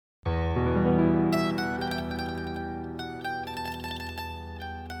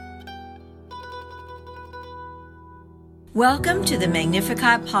Welcome to the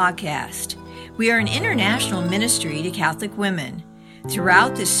Magnificat podcast. We are an international ministry to Catholic women.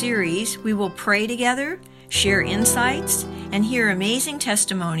 Throughout this series, we will pray together, share insights, and hear amazing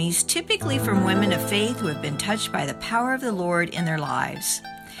testimonies, typically from women of faith who have been touched by the power of the Lord in their lives.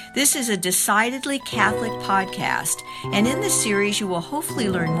 This is a decidedly Catholic podcast, and in this series you will hopefully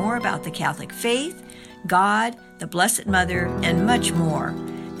learn more about the Catholic faith, God, the Blessed Mother, and much more.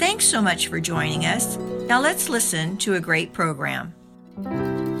 Thanks so much for joining us. Now let's listen to a great program.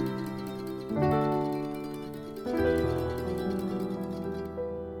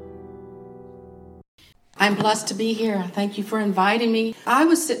 I'm blessed to be here. Thank you for inviting me. I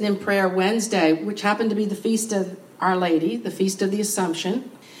was sitting in prayer Wednesday, which happened to be the Feast of Our Lady, the Feast of the Assumption.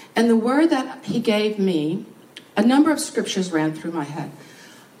 And the word that he gave me, a number of scriptures ran through my head.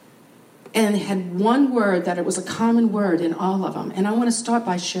 And it had one word that it was a common word in all of them. And I want to start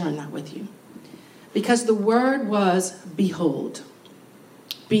by sharing that with you. Because the word was behold.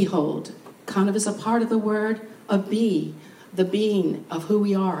 Behold. Kind of is a part of the word of be, the being of who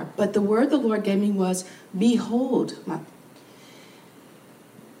we are. But the word the Lord gave me was behold. And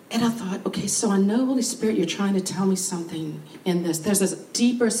I thought, okay, so I know, Holy Spirit, you're trying to tell me something in this. There's a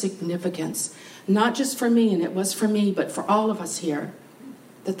deeper significance, not just for me, and it was for me, but for all of us here,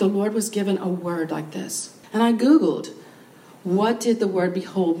 that the Lord was given a word like this. And I Googled, what did the word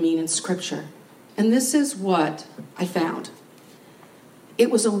behold mean in Scripture? And this is what I found. It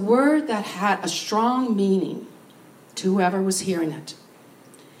was a word that had a strong meaning to whoever was hearing it.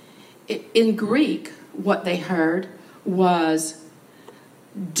 In Greek, what they heard was,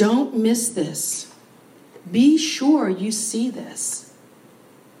 don't miss this. Be sure you see this.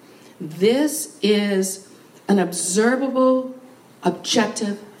 This is an observable,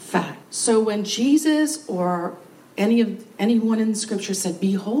 objective fact. So when Jesus or anyone in the Scripture said,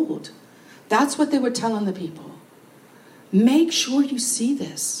 behold, that's what they were telling the people. Make sure you see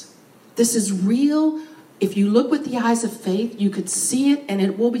this. This is real. If you look with the eyes of faith, you could see it and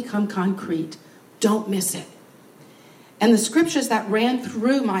it will become concrete. Don't miss it. And the scriptures that ran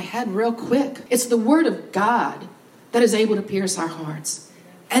through my head real quick, it's the word of God that is able to pierce our hearts.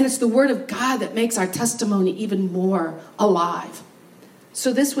 And it's the word of God that makes our testimony even more alive.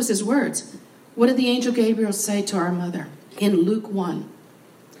 So this was his words. What did the angel Gabriel say to our mother in Luke 1?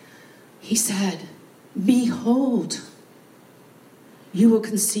 He said, behold, you will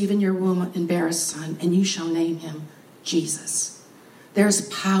conceive in your womb and bear a son, and you shall name him Jesus. There's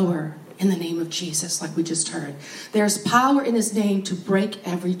power in the name of Jesus, like we just heard. There's power in his name to break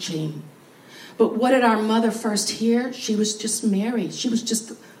every chain. But what did our mother first hear? She was just married. She was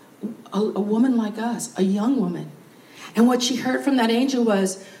just a woman like us, a young woman. And what she heard from that angel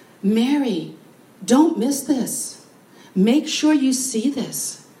was, Mary, don't miss this. Make sure you see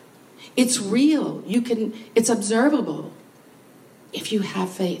this. It's real. It's observable if you have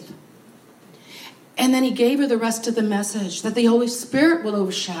faith. And then he gave her the rest of the message, that the Holy Spirit will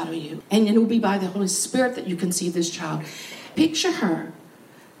overshadow you. And it will be by the Holy Spirit that you conceive this child. Picture her.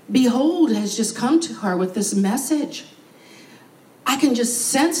 Behold has just come to her with this message. I can just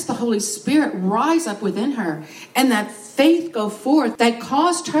sense the Holy Spirit rise up within her. And that faith go forth that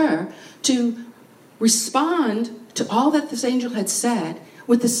caused her to respond to all that this angel had said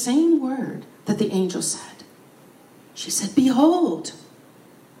with the same word that the angel said. She said, behold.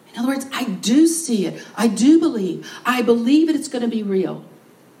 In other words, I do see it. I do believe. I believe it's going to be real.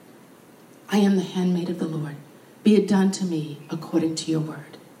 I am the handmaid of the Lord. Be it done to me according to your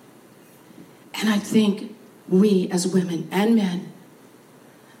word. And I think we as women and men,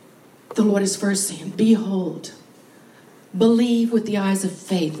 the Lord is first saying, behold. Believe with the eyes of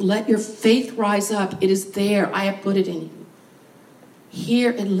faith. Let your faith rise up. It is there. I have put it in you.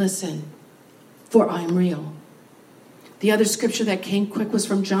 Hear and listen, for I am real. The other scripture that came quick was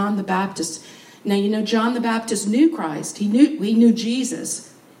from John the Baptist. Now, you know, John the Baptist knew Christ. He knew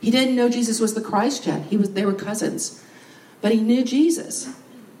Jesus. He didn't know Jesus was the Christ yet. They were cousins. But he knew Jesus.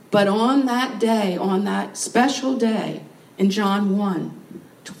 But on that day, on that special day, in John 1,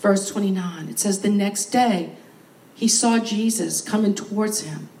 verse 29, it says, the next day, he saw Jesus coming towards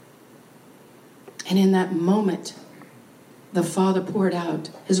him. And in that moment, the Father poured out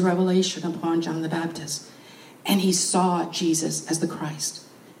his revelation upon John the Baptist. And he saw Jesus as the Christ.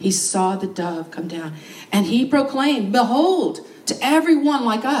 He saw the dove come down. And he proclaimed, behold, to everyone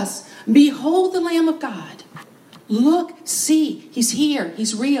like us, behold the Lamb of God. Look, see, he's here.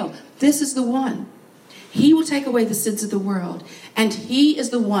 He's real. This is the one. He will take away the sins of the world. And he is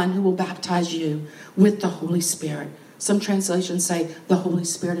the one who will baptize you with the Holy Spirit. Some translations say the Holy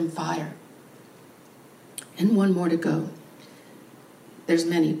Spirit and fire. And one more to go. There's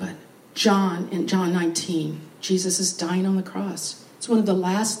many, but in John 19, Jesus is dying on the cross. It's one of the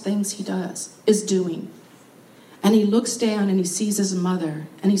last things he is doing. And he looks down and he sees his mother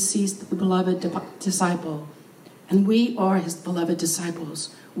and he sees the beloved disciple. And we are his beloved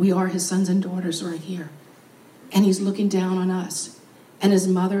disciples. We are his sons and daughters right here. And he's looking down on us. And his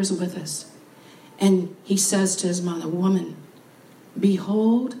mother is with us. And he says to his mother, "Woman,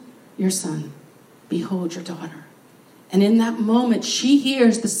 behold your son. Behold your daughter." And in that moment, she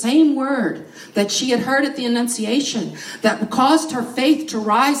hears the same word that she had heard at the Annunciation that caused her faith to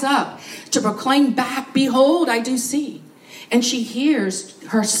rise up, to proclaim back, "Behold, I do see." And she hears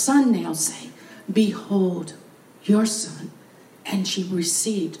her son now say, "Behold your son." And she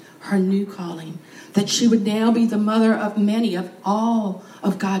received her new calling, that she would now be the mother of many, of all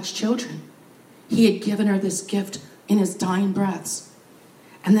of God's children. He had given her this gift in his dying breaths.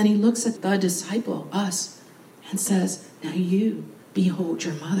 And then he looks at the disciple, us, and says, "Now you behold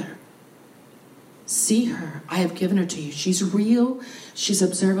your mother. See her. I have given her to you. She's real. She's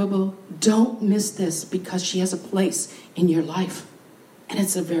observable. Don't miss this because she has a place in your life." And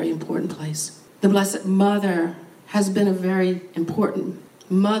it's a very important place. The Blessed Mother has been a very important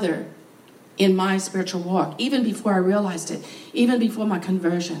mother in my spiritual walk, even before I realized it, even before my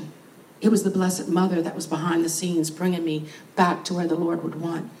conversion. It was the Blessed Mother that was behind the scenes, bringing me back to where the Lord would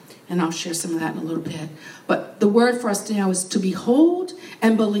want. And I'll share some of that in a little bit. But the word for us now is to behold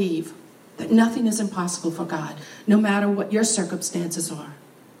and believe that nothing is impossible for God, no matter what your circumstances are.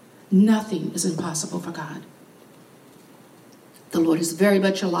 Nothing is impossible for God. The Lord is very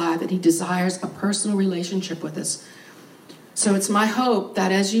much alive, and he desires a personal relationship with us. So it's my hope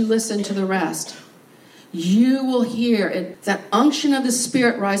that as you listen to the rest, you will hear that unction of the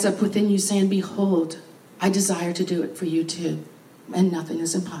Spirit rise up within you saying, "Behold, I desire to do it for you too. And nothing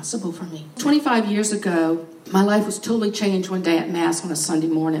is impossible for me." 25 years ago, my life was totally changed one day at Mass on a Sunday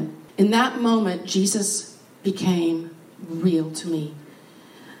morning. In that moment, Jesus became real to me.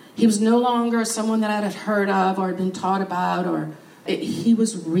 He was no longer someone that I had heard of or had been taught about, he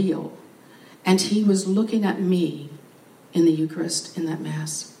was real. And he was looking at me in the Eucharist in that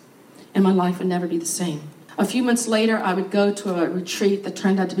Mass. And my life would never be the same. A few months later, I would go to a retreat that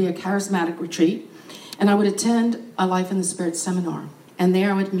turned out to be a charismatic retreat. And I would attend a Life in the Spirit seminar. And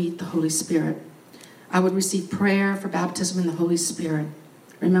there I would meet the Holy Spirit. I would receive prayer for baptism in the Holy Spirit.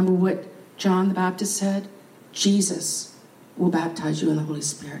 Remember what John the Baptist said? Jesus will baptize you in the Holy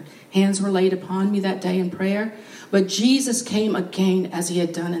Spirit. Hands were laid upon me that day in prayer. But Jesus came again as he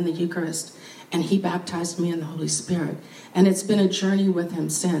had done in the Eucharist. And he baptized me in the Holy Spirit. And it's been a journey with him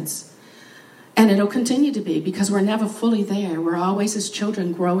since. And it'll continue to be because we're never fully there. We're always his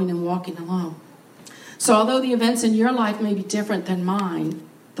children growing and walking along. So although the events in your life may be different than mine,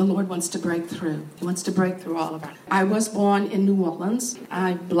 the Lord wants to break through. He wants to break through all of it. I was born in New Orleans.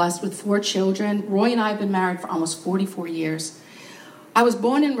 I'm blessed with 4 children. Roy and I have been married for almost 44 years. I was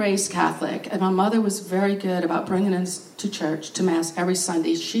born and raised Catholic, and my mother was very good about bringing us to church, to Mass every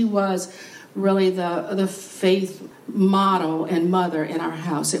Sunday. She was really the faith model and mother in our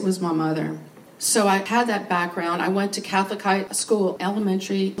house. It was my mother. So I had that background. I went to Catholic high school,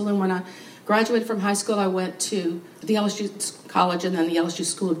 elementary, and when I graduated from high school, I went to the LSU College and then the LSU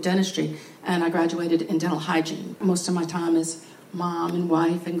School of Dentistry, and I graduated in dental hygiene. Most of my time is mom and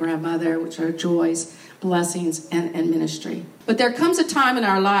wife and grandmother, which are joys, blessings, and ministry. But there comes a time in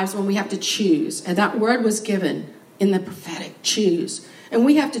our lives when we have to choose, and that word was given in the prophetic, choose. And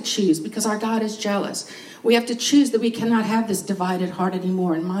we have to choose because our God is jealous. We have to choose that we cannot have this divided heart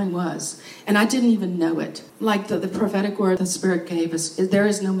anymore, and mine was. And I didn't even know it. Like the prophetic word the Spirit gave us, there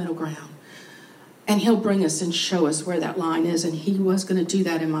is no middle ground. And he'll bring us and show us where that line is, and he was going to do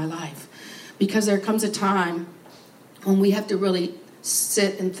that in my life. Because there comes a time when we have to really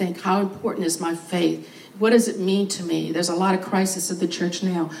sit and think, how important is my faith? What does it mean to me? There's a lot of crisis of the church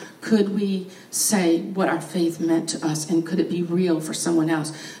now. Could we say what our faith meant to us, and could it be real for someone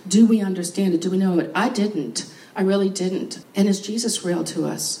else? Do we understand it? Do we know it? I didn't. I really didn't. And is Jesus real to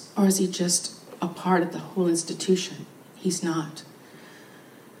us, or is he just a part of the whole institution? He's not.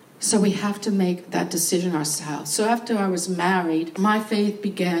 So we have to make that decision ourselves. So after I was married, my faith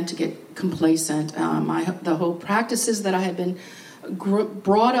began to get complacent. The whole practices that I had been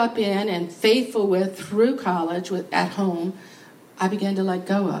brought up in and faithful with through college, at home, I began to let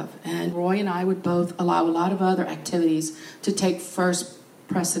go of. And Roy and I would both allow a lot of other activities to take first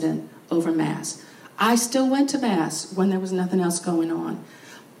precedent over Mass. I still went to Mass when there was nothing else going on,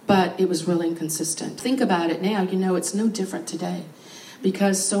 but it was really inconsistent. Think about it now, it's no different today,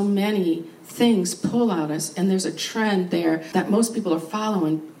 because so many things pull at us, and there's a trend there that most people are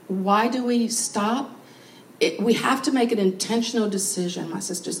following. Why do we stop? We have to make an intentional decision, my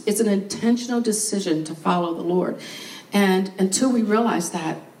sisters. It's an intentional decision to follow the Lord. And until we realize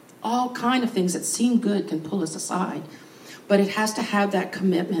that, all kind of things that seem good can pull us aside. But it has to have that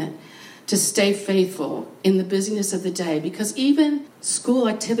commitment to stay faithful in the busyness of the day. Because even school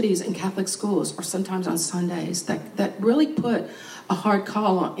activities in Catholic schools, or sometimes on Sundays, that really put a hard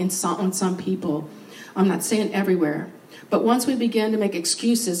call on some people. I'm not saying everywhere. But once we begin to make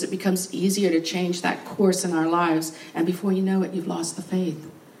excuses, it becomes easier to change that course in our lives. And before you know it, you've lost the faith.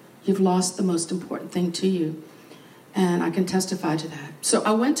 You've lost the most important thing to you. And I can testify to that. So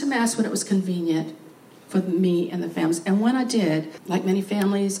I went to Mass when it was convenient for me and the families. And when I did, like many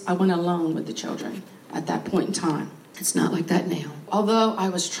families, I went alone with the children at that point in time. It's not like that now. Although I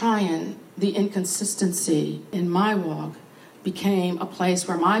was trying, the inconsistency in my walk became a place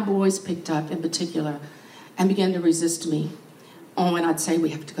where my boys picked up in particular and began to resist me on when I'd say we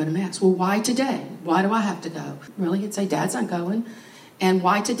have to go to Mass. Well, why today? Why do I have to go? Really? He'd say, Dad's not going. And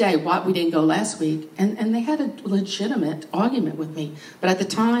why today? Why we didn't go last week? And they had a legitimate argument with me. But at the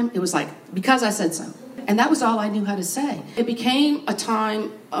time, it was like, because I said so. And that was all I knew how to say. It became a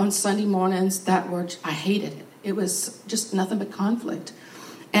time on Sunday mornings I hated it. It was just nothing but conflict.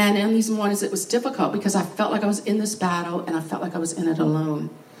 And in these mornings, it was difficult because I felt like I was in this battle and I felt like I was in it alone.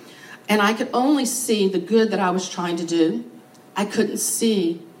 And I could only see the good that I was trying to do. I couldn't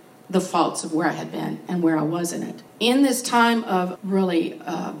see the faults of where I had been and where I was in it. In this time of really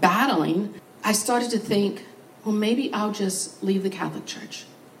battling, I started to think, well, maybe I'll just leave the Catholic Church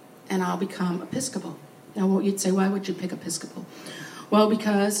and I'll become Episcopal. Now, you'd say, why would you pick Episcopal? Well,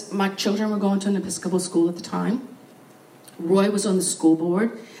 because my children were going to an Episcopal school at the time. Roy was on the school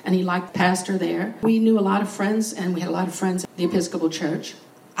board, and he liked the pastor there. We knew a lot of friends, and we had a lot of friends at the Episcopal Church.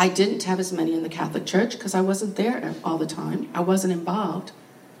 I didn't have as many in the Catholic Church because I wasn't there all the time. I wasn't involved.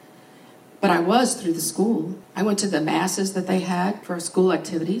 But I was through the school. I went to the masses that they had for school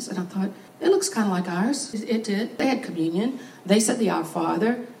activities, and I thought, it looks kind of like ours. It did. They had communion. They said the Our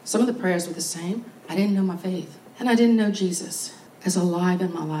Father. Some of the prayers were the same. I didn't know my faith. And I didn't know Jesus as alive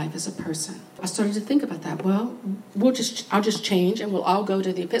in my life as a person. I started to think about that. Well, I'll just change, and we'll all go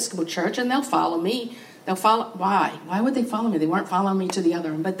to the Episcopal Church, and they'll follow me. They'll follow. Why? Why would they follow me? They weren't following me to the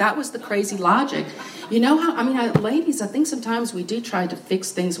other one. But that was the crazy logic. You know how, ladies, I think sometimes we do try to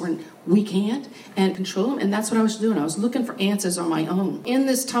fix things when we can't and control them. And that's what I was doing. I was looking for answers on my own. In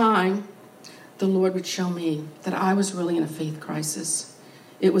this time, the Lord would show me that I was really in a faith crisis.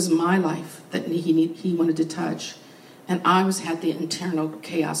 It was my life that he wanted to touch. And I had the internal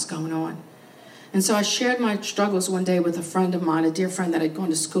chaos going on. And so I shared my struggles one day with a friend of mine, a dear friend that I'd gone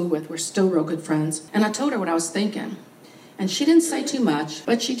to school with. We're still real good friends. And I told her what I was thinking. And she didn't say too much,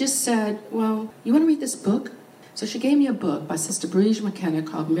 but she just said, well, you want to read this book? So she gave me a book by Sister Breege McKenna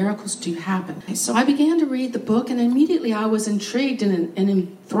called Miracles Do Happen. And so I began to read the book, and immediately I was intrigued and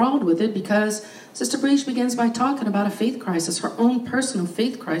enthralled with it because Sister Breege begins by talking about a faith crisis, her own personal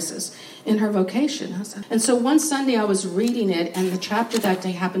faith crisis in her vocation. And so one Sunday I was reading it, and the chapter that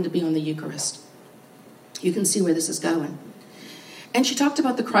day happened to be on the Eucharist. You can see where this is going. And she talked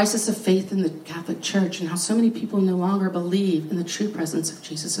about the crisis of faith in the Catholic Church and how so many people no longer believe in the true presence of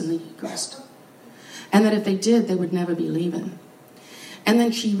Jesus in the Eucharist. And that if they did, they would never be leaving. And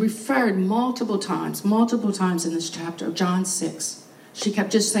then she referred multiple times in this chapter of John 6. She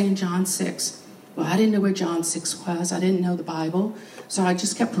kept just saying John 6. Well, I didn't know where John 6 was. I didn't know the Bible. So I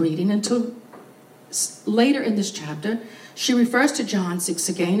just kept reading until later in this chapter, she refers to John 6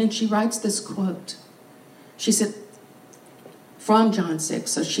 again, and she writes this quote. She said, from John 6,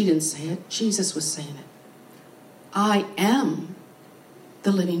 so she didn't say it, Jesus was saying it. I am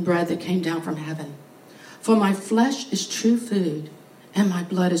the living bread that came down from heaven. For my flesh is true food, and my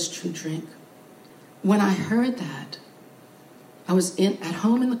blood is true drink. When I heard that, I was at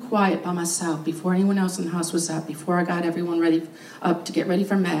home in the quiet by myself before anyone else in the house was up, before I got everyone ready up to get ready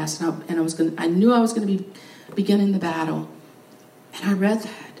for Mass, and I knew I was going to be beginning the battle. And I read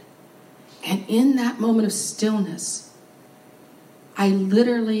that. And in that moment of stillness, I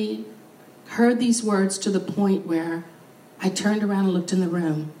literally heard these words to the point where I turned around and looked in the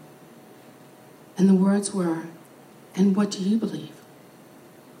room. And the words were, and what do you believe?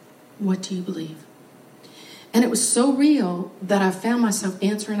 What do you believe? And it was so real that I found myself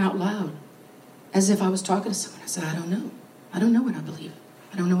answering out loud, as if I was talking to someone. I said, I don't know. I don't know what I believe.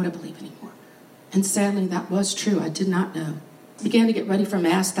 I don't know what I believe anymore. And sadly, that was true. I did not know. I began to get ready for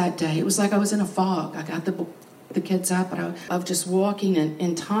Mass that day. It was like I was in a fog. I got the kids up, and I was just walking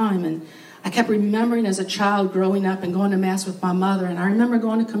in time. And I kept remembering as a child growing up and going to Mass with my mother. And I remember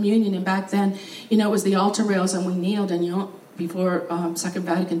going to communion, and back then, it was the altar rails, and we kneeled, and before Second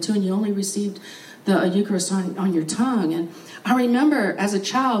Vatican II, and you only received the Eucharist on your tongue. And I remember as a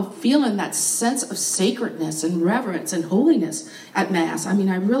child feeling that sense of sacredness and reverence and holiness at Mass. I mean,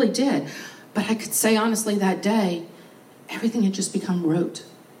 I really did. But I could say honestly that day, everything had just become rote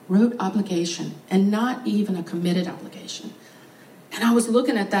obligation, and not even a committed obligation. And I was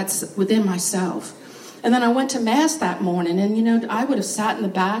looking at that within myself. And then I went to Mass that morning, and, I would have sat in the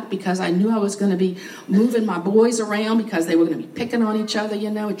back because I knew I was going to be moving my boys around because they were going to be picking on each other,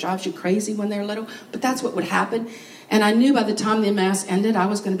 It drives you crazy when they're little, but that's what would happen. And I knew by the time the Mass ended, I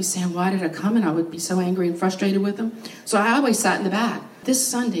was going to be saying, why did I come? And I would be so angry and frustrated with them. So I always sat in the back. This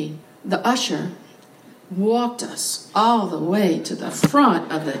Sunday, the usher walked us all the way to the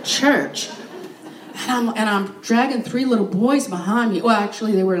front of the church. And I'm dragging 3 little boys behind me. Well,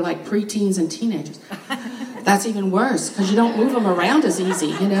 actually, they were like preteens and teenagers. That's even worse because you don't move them around as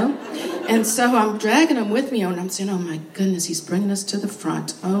easy, And so I'm dragging them with me, and I'm saying, oh, my goodness, he's bringing us to the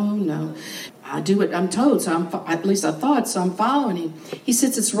front. Oh, no. I do what I'm told, at least I thought, so I'm following him. He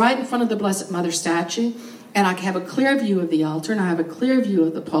sits us right in front of the Blessed Mother statue, and I have a clear view of the altar, and I have a clear view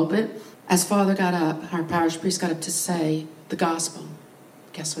of the pulpit. As Father got up, our parish priest got up to say the gospel.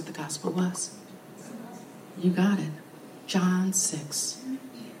 Guess what the gospel was? You got it. John 6.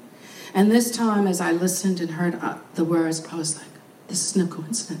 And this time, as I listened and heard the words, I was like, this is no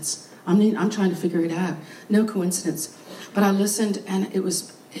coincidence. I'm trying to figure it out. No coincidence. But I listened, and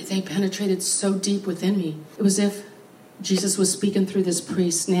they penetrated so deep within me. It was as if Jesus was speaking through this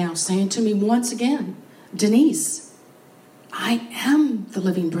priest now, saying to me once again, Denise, I am the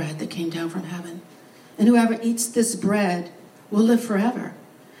living bread that came down from heaven. And whoever eats this bread will live forever.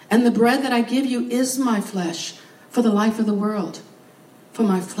 And the bread that I give you is my flesh for the life of the world. For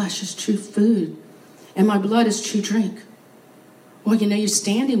my flesh is true food, and my blood is true drink. Well, you're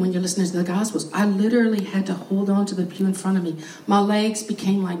standing when you're listening to the Gospels. I literally had to hold on to the pew in front of me. My legs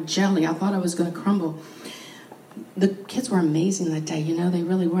became like jelly. I thought I was going to crumble. The kids were amazing that day. They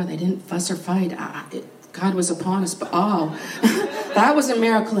really were. They didn't fuss or fight. God was upon us, but that was a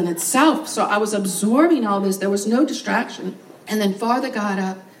miracle in itself. So I was absorbing all this. There was no distraction. And then Father got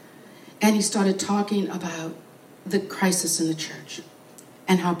up, and he started talking about the crisis in the church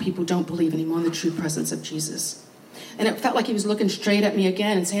and how people don't believe anymore in the true presence of Jesus. And it felt like he was looking straight at me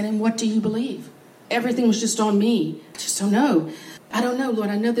again and saying, and what do you believe? Everything was just on me. I just don't know. I don't know, Lord.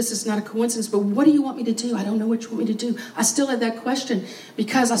 I know this is not a coincidence, but what do you want me to do? I don't know what you want me to do. I still had that question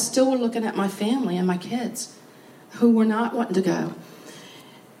because I still were looking at my family and my kids who were not wanting to go.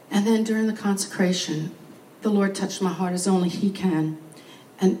 And then during the consecration, the Lord touched my heart as only he can.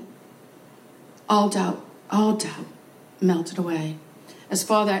 And all doubt melted away. As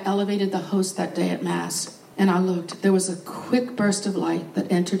Father elevated the host that day at Mass, and I looked, there was a quick burst of light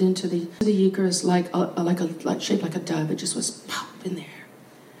that entered into the Eucharist like shaped like a dove. It just was pop in there.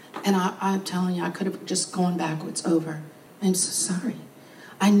 And I'm telling you, I could have just gone backwards over. I'm so sorry.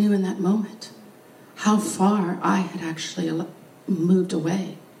 I knew in that moment how far I had actually moved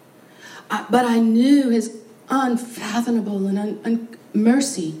away. But I knew his unfathomable and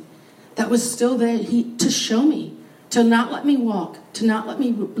mercy that was still there to show me, to not let me walk, to not let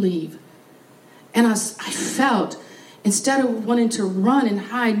me leave. And I felt, instead of wanting to run and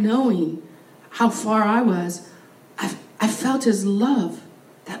hide knowing how far I was, I felt his love,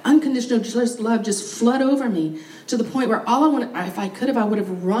 that unconditional love just flood over me to the point where all I wanted, if I could have, I would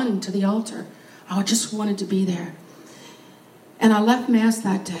have run to the altar. I just wanted to be there. And I left Mass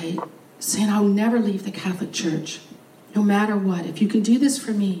that day saying, I'll never leave the Catholic Church, no matter what. If you can do this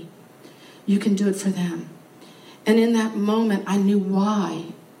for me, you can do it for them. And in that moment, I knew why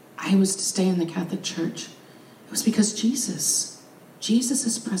I was to stay in the Catholic Church. It was because Jesus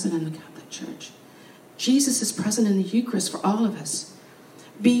is present in the Catholic Church. Jesus is present in the Eucharist for all of us.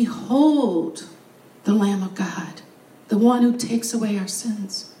 Behold the Lamb of God, the one who takes away our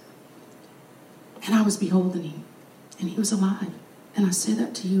sins. And I was beholding him, and he was alive. And I say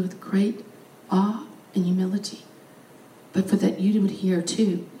that to you with great awe and humility. But for that you would hear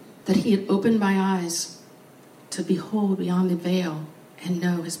too, that he had opened my eyes to behold beyond the veil and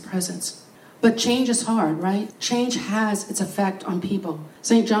know his presence. But change is hard, right? Change has its effect on people.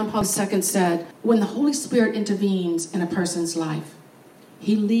 St. John Paul II said, when the Holy Spirit intervenes in a person's life,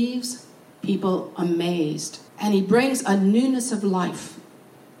 he leaves people amazed, and he brings a newness of life,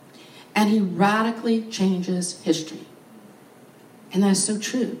 and he radically changes history. And that's so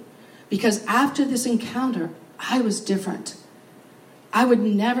true, because after this encounter, I was different. I would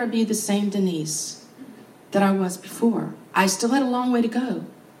never be the same Denise that I was before. I still had a long way to go,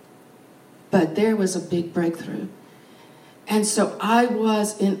 but there was a big breakthrough. And so I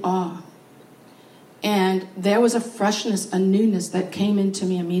was in awe. And there was a freshness, a newness that came into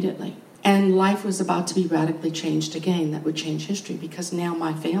me immediately. And life was about to be radically changed again. That would change history, because now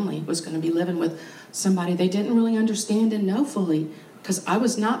my family was going to be living with somebody they didn't really understand and know fully, because I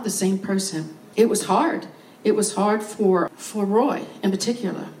was not the same person. It was hard. It was hard for Roy in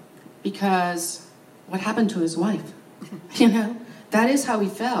particular, because what happened to his wife? That is how he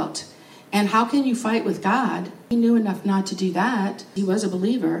felt. And how can you fight with God? He knew enough not to do that. He was a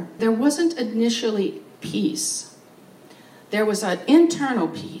believer. There wasn't initially peace. There was an internal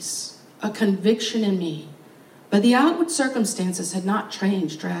peace, a conviction in me. But the outward circumstances had not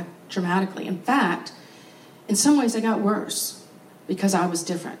changed dramatically. In fact, in some ways they got worse, because I was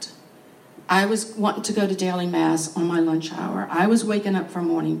different. I was wanting to go to daily mass on my lunch hour. I was waking up for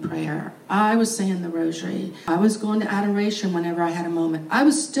morning prayer. I was saying the rosary. I was going to adoration whenever I had a moment. I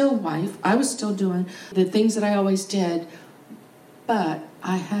was still wife. I was still doing the things that I always did. But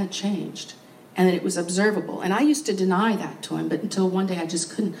I had changed. And it was observable. And I used to deny that to him, but until one day I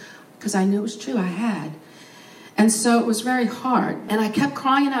just couldn't, because I knew it was true. I had. And so it was very hard. And I kept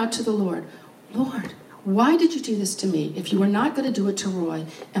crying out to the Lord, Lord, why did you do this to me if you were not going to do it to Roy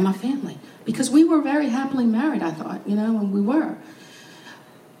and my family? Because we were very happily married, I thought, and we were.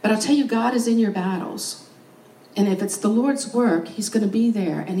 But I'll tell you, God is in your battles. And if it's the Lord's work, he's going to be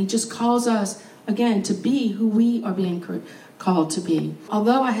there. And he just calls us, again, to be who we are being called to be.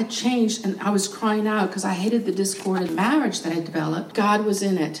 Although I had changed and I was crying out because I hated the discord in marriage that had developed, God was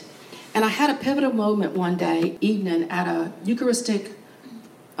in it. And I had a pivotal moment one day, evening, at a Eucharistic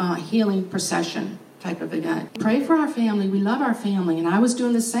healing procession type of event. Pray for our family. We love our family. And I was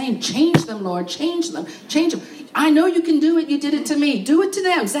doing the same. Change them, Lord. Change them. Change them. I know you can do it. You did it to me. Do it to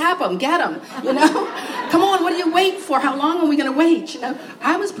them. Zap them. Get them. Come on. What are you waiting for? How long are we going to wait?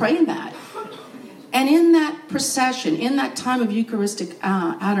 I was praying that. And in that procession, in that time of Eucharistic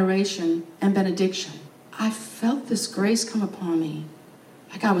adoration and benediction, I felt this grace come upon me.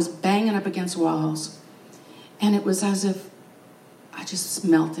 Like I was banging up against walls. And it was as if I just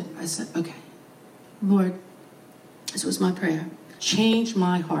melted. I said, okay, Lord, this was my prayer. Change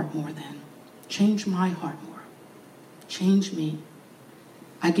my heart more then. Change my heart more. Change me.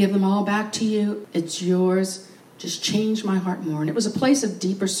 I give them all back to you. It's yours. Just change my heart more. And it was a place of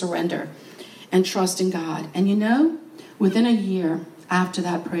deeper surrender and trust in God. And within a year after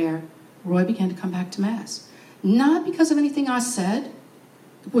that prayer, Roy began to come back to Mass. Not because of anything I said.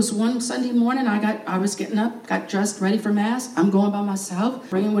 It was one Sunday morning, I was getting up, got dressed, ready for Mass. I'm going by myself,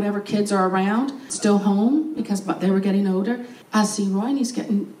 bringing whatever kids are around, still home because they were getting older. I see Roy, and he's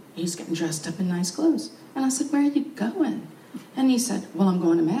getting dressed up in nice clothes. And I said, where are you going? And he said, well, I'm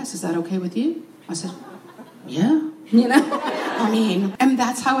going to Mass. Is that okay with you? I said, yeah. And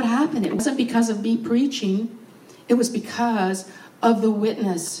that's how it happened. It wasn't because of me preaching. It was because of the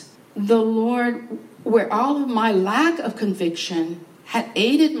witness. The Lord, where all of my lack of conviction had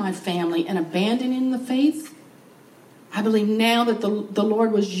aided my family in abandoning the faith, I believe now that the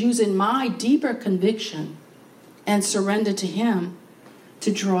Lord was using my deeper conviction and surrender to him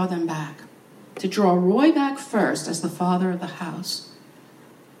to draw them back. To draw Roy back first as the father of the house.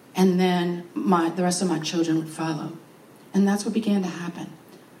 And then the rest of my children would follow. And that's what began to happen.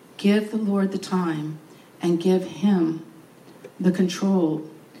 Give the Lord the time and give him the control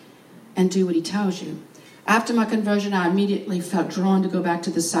and do what he tells you. After my conversion, I immediately felt drawn to go back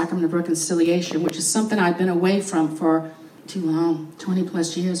to the sacrament of reconciliation, which is something I'd been away from for too long, 20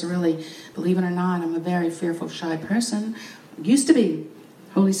 plus years, really. Believe it or not, I'm a very fearful, shy person. Used to be.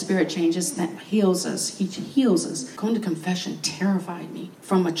 Holy Spirit changes, that heals us. He heals us. Going to confession terrified me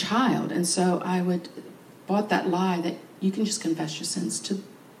from a child. And so I bought that lie that you can just confess your sins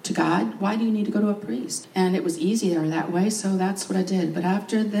to God. Why do you need to go to a priest? And it was easier that way, so that's what I did. But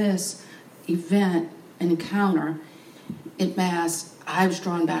after this event, an encounter in Mass, I was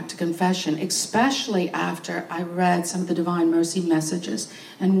drawn back to confession, especially after I read some of the Divine Mercy messages.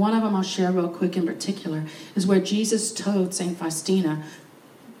 And one of them I'll share real quick in particular is where Jesus told St. Faustina,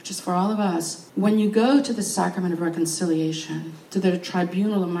 which is for all of us, when you go to the sacrament of reconciliation, to the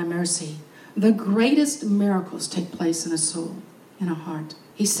tribunal of my mercy, the greatest miracles take place in a soul, in a heart.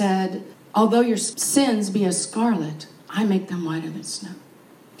 He said, although your sins be as scarlet, I make them whiter than snow.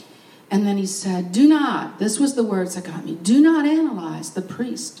 And then he said, do not, this was the words that got me, do not analyze the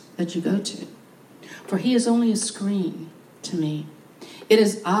priest that you go to, for he is only a screen to me. It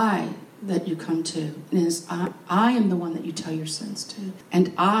is I that you come to. And it is I am the one that you tell your sins to,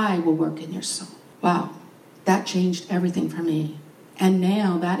 and I will work in your soul. Wow, that changed everything for me. And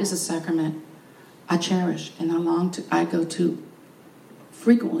now that is a sacrament I cherish and I go to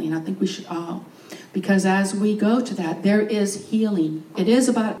frequently, and I think we should all. Because as we go to that, there is healing. It is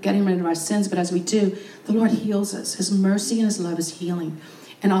about getting rid of our sins, but as we do, the Lord heals us. His mercy and his love is healing.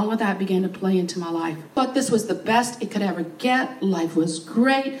 And all of that began to play into my life. I thought this was the best it could ever get. Life was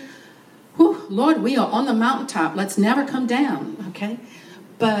great. Whew, Lord, we are on the mountaintop. Let's never come down, okay?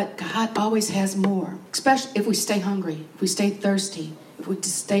 But God always has more, especially if we stay hungry, if we stay thirsty, if we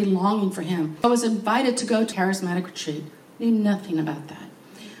just stay longing for him. I was invited to go to charismatic retreat. Knew nothing about that.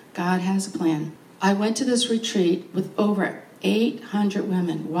 God has a plan. I went to this retreat with over 800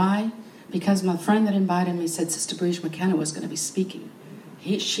 women. Why? Because my friend that invited me said Sister Breach McKenna was going to be speaking.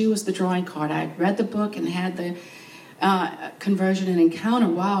 She was the drawing card. I had read the book and had the conversion and encounter.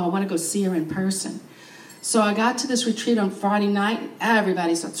 Wow, I want to go see her in person. So I got to this retreat on Friday night, and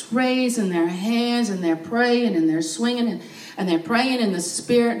everybody starts raising their hands, and they're praying, and they're swinging, and they're praying in the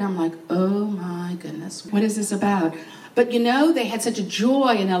Spirit. And I'm like, oh my goodness, what is this about? But you know, they had such a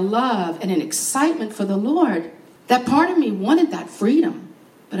joy and a love and an excitement for the Lord. That part of me wanted that freedom,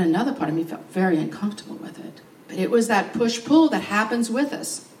 but another part of me felt very uncomfortable with it. But it was that push-pull that happens with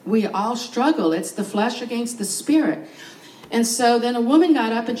us. We all struggle. It's the flesh against the spirit. And so then a woman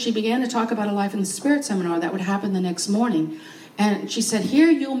got up and she began to talk about a Life in the Spirit seminar that would happen the next morning. And she said, here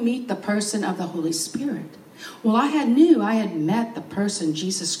you'll meet the person of the Holy Spirit. Well, I had met the person,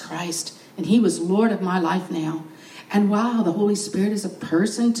 Jesus Christ, and he was Lord of my life now. And wow, the Holy Spirit is a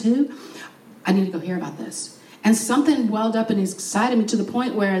person too. I need to go hear about this. And something welled up and excited me to the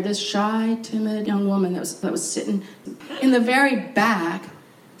point where this shy, timid young woman that was sitting in the very back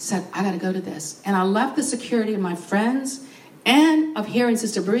said, I got to go to this. And I left the security of my friends and of hearing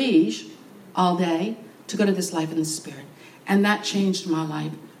Sister Breach all day to go to this Life in the Spirit. And that changed my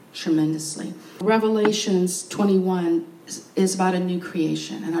life tremendously. Revelations 21 is about a new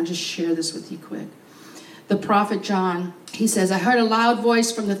creation. And I'll just share this with you quick. The prophet John, he says, I heard a loud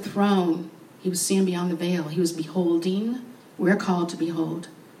voice from the throne. He was seeing beyond the veil. He was beholding. We're called to behold.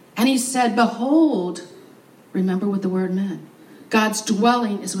 And he said, behold. Remember what the word meant. God's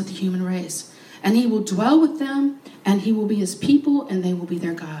dwelling is with the human race. And he will dwell with them, and he will be his people, and they will be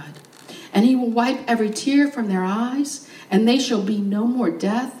their God. And he will wipe every tear from their eyes, and they shall be no more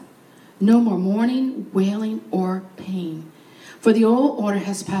death, no more mourning, wailing, or pain. For the old order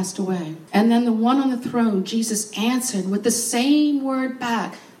has passed away. And then the one on the throne, Jesus answered with the same word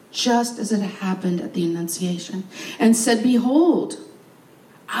back, just as it happened at the Annunciation, and said, behold,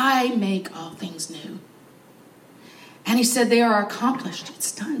 I make all things new. And he said, they are accomplished.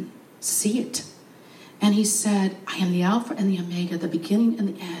 It's done. See it. And he said, I am the Alpha and the Omega, the beginning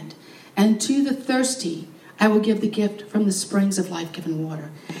and the end. And to the thirsty, I will give the gift from the springs of life-giving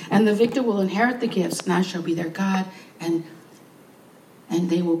water. And the victor will inherit the gifts, and I shall be their God, and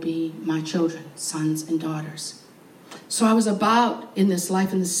they will be my children, sons and daughters. So I was about in this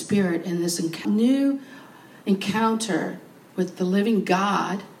Life in the Spirit, in this new encounter with the living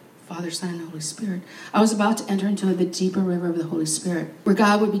God, Father, Son, and Holy Spirit. I was about to enter into the deeper river of the Holy Spirit, where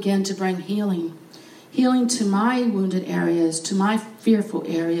God would begin to bring healing to my wounded areas, to my fearful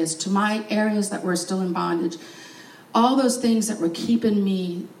areas, to my areas that were still in bondage. All those things that were keeping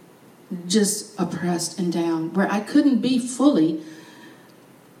me just oppressed and down, where I couldn't be fully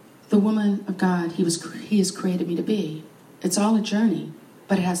the woman of God He has created me to be. It's all a journey,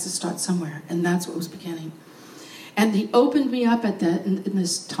 but it has to start somewhere, and that's what was beginning. And he opened me up in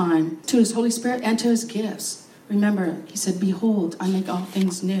this time to his Holy Spirit and to his gifts. Remember, he said, behold, I make all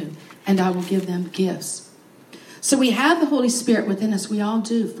things new, and I will give them gifts. So we have the Holy Spirit within us. We all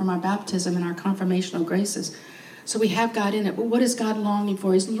do, from our baptism and our confirmational graces. So we have God in it. But what is God longing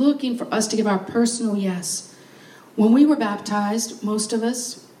for? He's looking for us to give our personal yes. When we were baptized, most of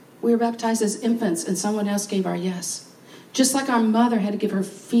us, we were baptized as infants, and someone else gave our yes. Just like our mother had to give her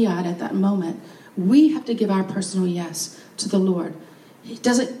fiat at that moment, we have to give our personal yes to the Lord. He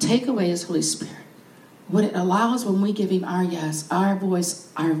doesn't take away his Holy Spirit. What it allows when we give him our yes, our voice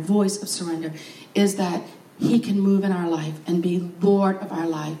of surrender, is that he can move in our life and be Lord of our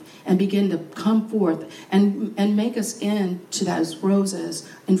life and begin to come forth and make us into those roses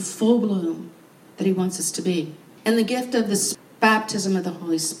in full bloom that he wants us to be. And the gift of this baptism of the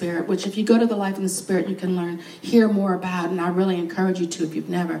Holy Spirit, which if you go to the Life in the Spirit, you can hear more about, and I really encourage you to if you've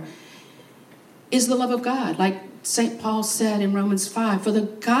never, is the love of God. Like St. Paul said in Romans 5, for the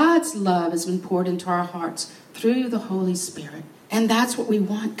God's love has been poured into our hearts through the Holy Spirit. And that's what we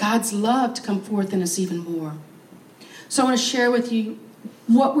want, God's love to come forth in us even more. So I want to share with you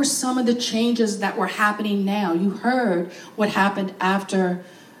what were some of the changes that were happening now. You heard what happened after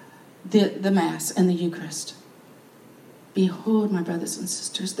the Mass and the Eucharist. Behold, my brothers and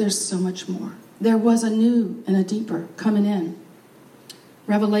sisters, there's so much more. There was a new and a deeper coming in.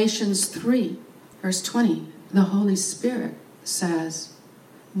 Revelations 3. Verse 20, the Holy Spirit says,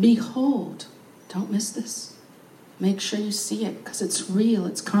 behold, don't miss this. Make sure you see it because it's real,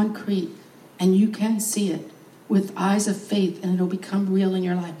 it's concrete, and you can see it with eyes of faith, and it'll become real in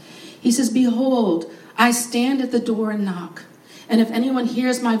your life. He says, behold, I stand at the door and knock. And if anyone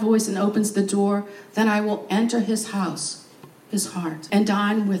hears my voice and opens the door, then I will enter his house, his heart, and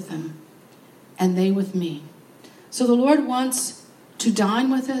dine with them, and they with me. So the Lord wants to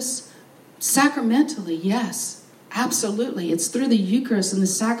dine with us sacramentally, yes, absolutely. It's through the Eucharist and the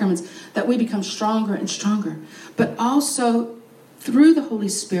sacraments that we become stronger and stronger, but also through the Holy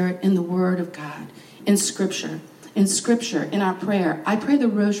Spirit in the Word of God, in Scripture, in our prayer. I pray the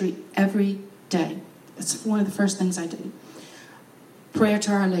Rosary every day. That's one of the first things I do. Prayer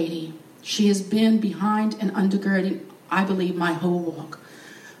to Our Lady. She has been behind and undergirding, I believe, my whole walk.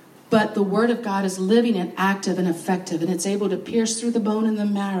 But the Word of God is living and active and effective, and it's able to pierce through the bone and the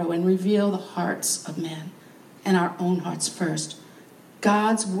marrow and reveal the hearts of men, and our own hearts first.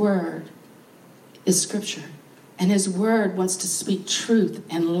 God's Word is Scripture, and His Word wants to speak truth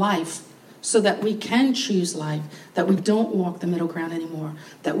and life so that we can choose life, that we don't walk the middle ground anymore,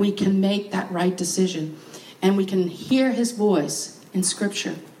 that we can make that right decision, and we can hear His voice in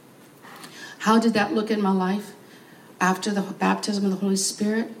Scripture. How did that look in my life? After the baptism of the Holy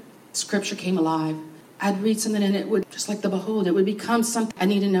Spirit, Scripture came alive. I'd read something and it would, just like the behold, it would become something, I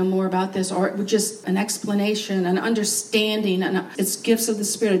need to know more about this, or it would just an explanation, an understanding, and it's gifts of the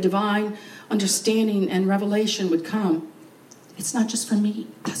Spirit, a divine understanding and revelation would come. It's not just for me.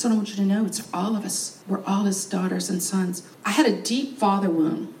 That's what I want you to know. It's for all of us. We're all His daughters and sons. I had a deep father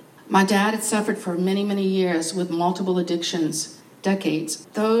wound. My dad had suffered for many, many years with multiple addictions. Decades.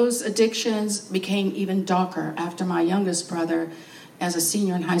 Those addictions became even darker after my youngest brother, as a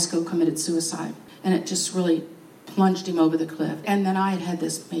senior in high school, committed suicide. And it just really plunged him over the cliff. And then I had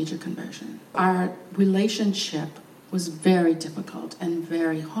this major conversion. Our relationship was very difficult and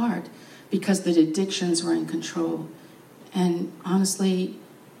very hard because the addictions were in control. And honestly,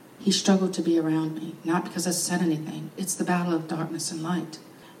 he struggled to be around me, not because I said anything. It's the battle of darkness and light.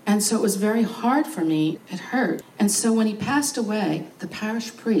 And so it was very hard for me. It hurt. And so when he passed away, the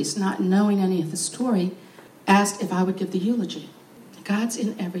parish priest, not knowing any of the story, asked if I would give the eulogy. God's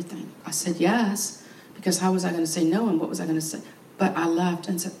in everything. I said yes, because how was I going to say no, and what was I going to say? But I left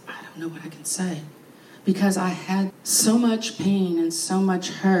and said, I don't know what I can say. Because I had so much pain and so much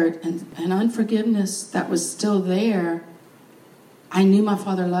hurt and unforgiveness that was still there. I knew my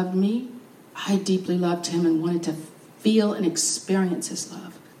father loved me. I deeply loved him and wanted to feel and experience his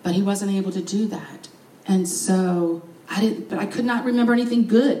love. But he wasn't able to do that. And so I could not remember anything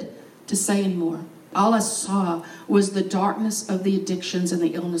good to say anymore. All I saw was the darkness of the addictions and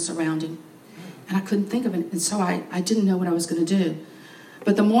the illness around him. And I couldn't think of it. And so I didn't know what I was going to do.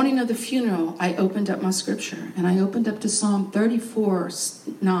 But the morning of the funeral, I opened up my scripture. And I opened up to Psalm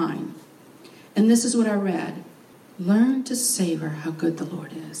 34:9. And this is what I read. Learn to savor how good the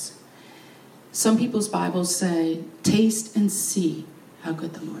Lord is. Some people's Bibles say, taste and see how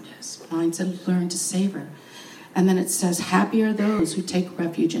good the Lord is. Mine said, learn to savor. And then it says, happy are those who take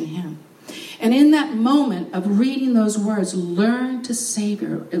refuge in Him. And in that moment of reading those words, learn to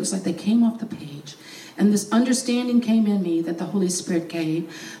savor, it was like they came off the page. And this understanding came in me that the Holy Spirit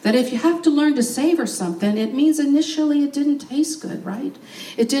gave, that if you have to learn to savor something, it means initially it didn't taste good, right?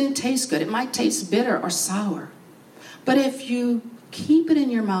 It didn't taste good. It might taste bitter or sour. But if you keep it in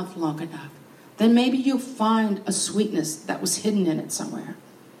your mouth long enough, then maybe you'll find a sweetness that was hidden in it somewhere.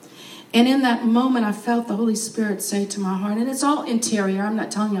 And in that moment, I felt the Holy Spirit say to my heart, and it's all interior. I'm not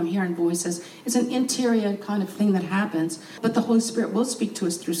telling you I'm hearing voices. It's an interior kind of thing that happens. But the Holy Spirit will speak to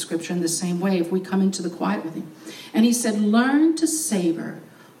us through Scripture in the same way if we come into the quiet with Him. And He said, learn to savor.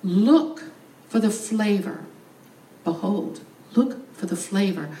 Look for the flavor. Behold, look for the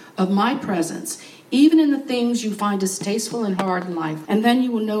flavor of my presence, even in the things you find distasteful and hard in life. And then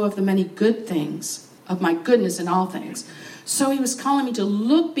you will know of the many good things, of my goodness in all things. So He was calling me to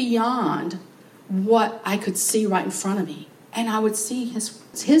look beyond what I could see right in front of me. And I would see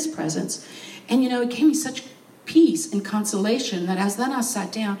His presence. And, it gave me such peace and consolation that as then I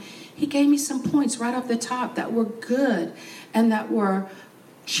sat down, He gave me some points right off the top that were good and that were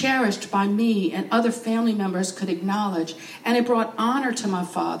cherished by me and other family members could acknowledge. And it brought honor to my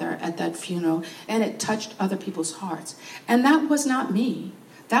father at that funeral, and it touched other people's hearts. And that was not me.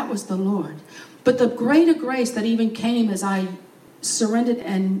 That was the Lord. But the greater grace that even came as I surrendered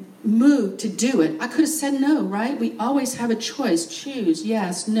and moved to do it, I could have said no, right? We always have a choice. Choose,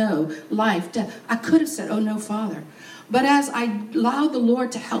 yes, no, life, death. I could have said, oh, no, Father. But as I allowed the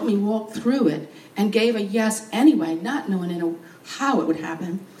Lord to help me walk through it and gave a yes anyway, not knowing how it would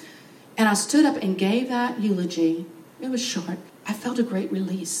happen, And I stood up and gave that eulogy. It was short. I felt a great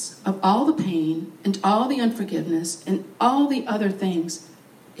release of all the pain and all the unforgiveness and all the other things.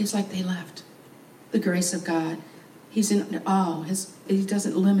 It's like they left. The grace of God. He's in it all. He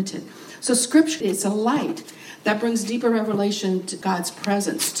doesn't limit it. So Scripture is a light that brings deeper revelation to God's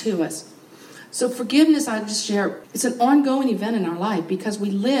presence to us. So forgiveness, I just share, it's an ongoing event in our life because we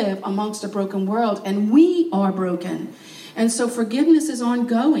live amongst a broken world and we are broken. And so forgiveness is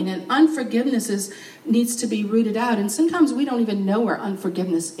ongoing, and unforgiveness needs to be rooted out. And sometimes we don't even know where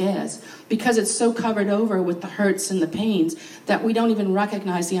unforgiveness is because it's so covered over with the hurts and the pains that we don't even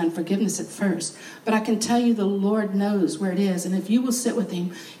recognize the unforgiveness at first. But I can tell you the Lord knows where it is. And if you will sit with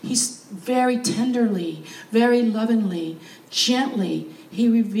him, he's very tenderly, very lovingly, gently, he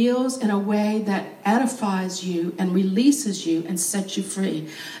reveals in a way that edifies you and releases you and sets you free.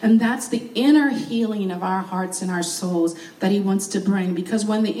 And that's the inner healing of our hearts and our souls that he wants to bring. Because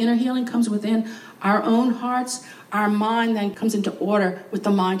when the inner healing comes within our own hearts, our mind then comes into order with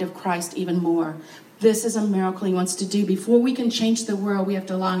the mind of Christ even more. This is a miracle he wants to do. Before we can change the world, we have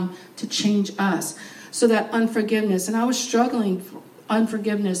to allow him to change us. So that unforgiveness, and I was struggling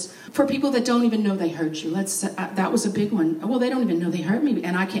unforgiveness for people that don't even know they hurt you. That was a big one. Well, they don't even know they hurt me,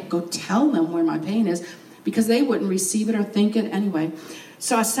 and I can't go tell them where my pain is because they wouldn't receive it or think it anyway.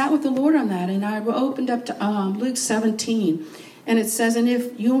 So I sat with the Lord on that, and I opened up to Luke 17, and it says, and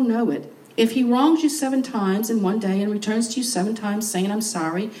if you'll know it, if he wrongs you 7 times in one day and returns to you 7 times saying, I'm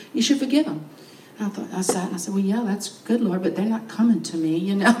sorry, you should forgive him. And I sat and I said, well, yeah, that's good, Lord, but they're not coming to me,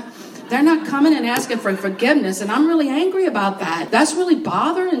 you know. They're not coming and asking for forgiveness, and I'm really angry about that. That's really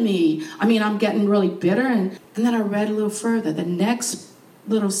bothering me. I mean, I'm getting really bitter. And then I read a little further. The next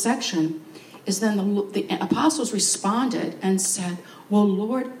little section is then the apostles responded and said, well,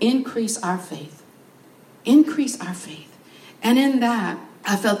 Lord, increase our faith. Increase our faith. And in that,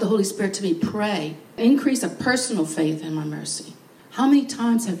 I felt the Holy Spirit to me pray, increase a personal faith in my mercy. How many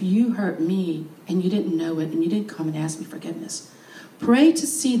times have you hurt me and you didn't know it and you didn't come and ask me forgiveness? Pray to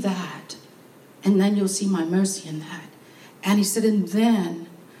see that, and then you'll see my mercy in that. And he said, and then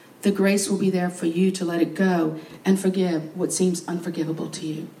the grace will be there for you to let it go and forgive what seems unforgivable to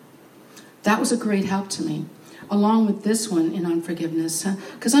you. That was a great help to me, along with this one in unforgiveness,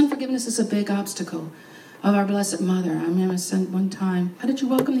 because unforgiveness is a big obstacle of our Blessed Mother. I remember one time, how did you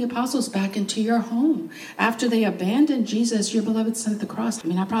welcome the apostles back into your home after they abandoned Jesus, your beloved Son, at the cross? I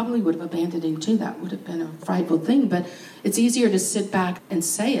mean, I probably would have abandoned him too. That would have been a frightful thing, but it's easier to sit back and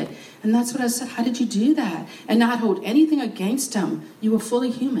say it. And that's what I said. How did you do that? And not hold anything against him. You were fully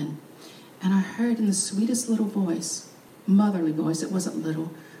human. And I heard in the sweetest little voice, motherly voice, it wasn't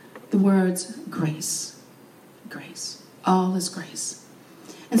little, the words, grace. Grace. All is grace.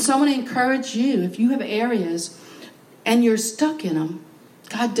 And so I want to encourage you, if you have areas and you're stuck in them,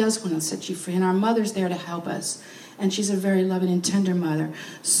 God does want to set you free. And our mother's there to help us. And she's a very loving and tender mother.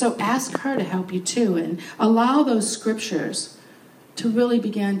 So ask her to help you too. And allow those scriptures to really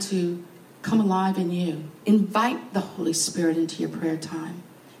begin to come alive in you. Invite the Holy Spirit into your prayer time.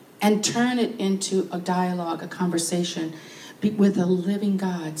 And turn it into a dialogue, a conversation with a living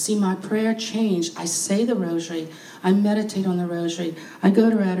God. See, my prayer changed. I say the rosary. I meditate on the rosary. I go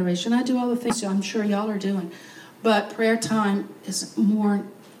to adoration. I do all the things I'm sure y'all are doing. But prayer time is more,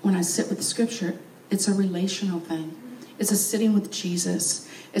 when I sit with the scripture, it's a relational thing. It's a sitting with Jesus.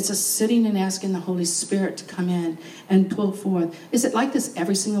 It's a sitting and asking the Holy Spirit to come in and pull forth. Is it like this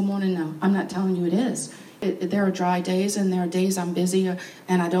every single morning? No, I'm not telling you it is. There are dry days and there are days I'm busy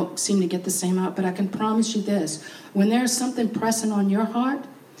and I don't seem to get the same out. But I can promise you this. When there's something pressing on your heart,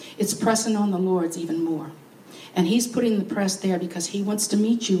 it's pressing on the Lord's even more. And he's putting the press there because he wants to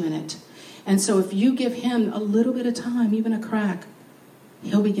meet you in it. And so if you give him a little bit of time, even a crack,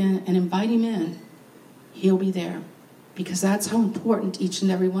 he'll begin and invite him in. He'll be there. Because that's how important each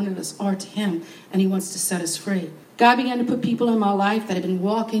and every one of us are to him. And he wants to set us free. God began to put people in my life that had been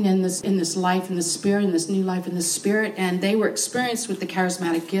walking in this life in the Spirit, in this new life in the Spirit, and they were experienced with the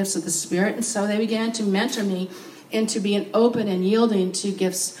charismatic gifts of the Spirit, and so they began to mentor me into being open and yielding to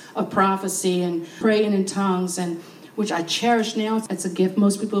gifts of prophecy and praying in tongues, and which I cherish now. It's a gift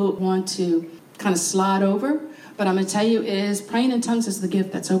most people want to kind of slide over, but I'm going to tell you, praying in tongues is the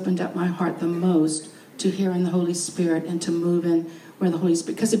gift that's opened up my heart the most to hearing the Holy Spirit and to move in where the Holy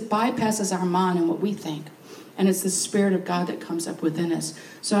Spirit, because it bypasses our mind and what we think. And it's the Spirit of God that comes up within us.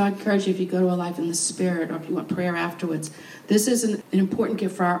 So I encourage you, if you go to a life in the Spirit or if you want prayer afterwards, this is an important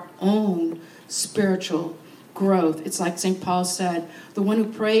gift for our own spiritual growth. It's like St. Paul said, the one who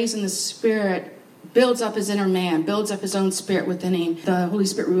prays in the Spirit builds up his inner man, builds up his own spirit within him. The Holy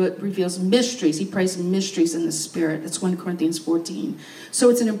Spirit reveals mysteries. He prays mysteries in the Spirit. That's 1 Corinthians 14. So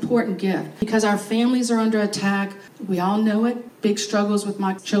it's an important gift because our families are under attack. We all know it. Big struggles with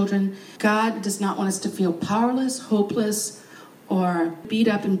my children. God does not want us to feel powerless, hopeless, or beat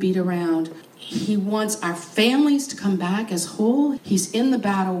up and beat around. He wants our families to come back as whole. He's in the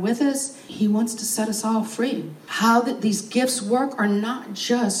battle with us. He wants to set us all free. How these gifts work are not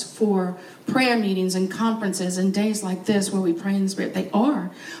just for prayer meetings and conferences and days like this where we pray in the Spirit. They are.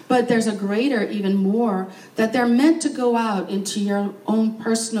 But there's a greater, even more, that they're meant to go out into your own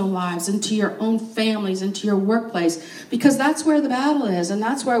personal lives, into your own families, into your workplace, because that's where the battle is, and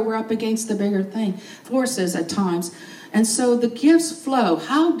that's where we're up against the bigger forces at times. And so the gifts flow.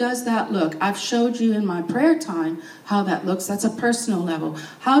 How does that look? I've showed you in my prayer time how that looks. That's a personal level.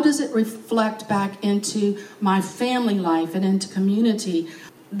 How does it reflect back into my family life and into community?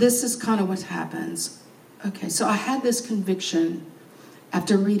 This is kind of what happens. Okay, so I had this conviction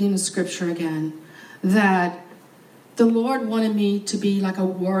after reading the scripture again that the Lord wanted me to be like a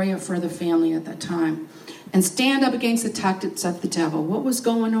warrior for the family at that time and stand up against the tactics of the devil. What was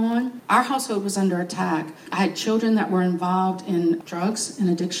going on? Our household was under attack. I had children that were involved in drugs and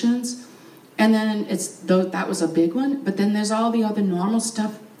addictions. And then that was a big one. But then there's all the other normal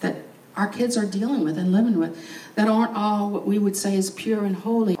stuff that our kids are dealing with and living with that aren't all what we would say is pure and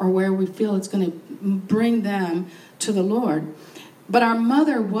holy or where we feel it's going to bring them to the Lord. But our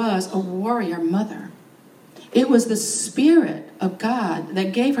mother was a warrior mother. It was the Spirit of God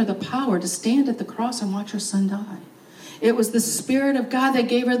that gave her the power to stand at the cross and watch her son die. It was the Spirit of God that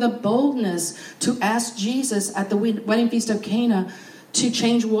gave her the boldness to ask Jesus at the wedding feast of Cana to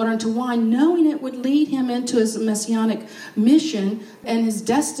change water into wine, knowing it would lead him into his messianic mission and his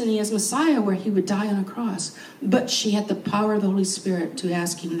destiny as Messiah, where he would die on a cross. But she had the power of the Holy Spirit to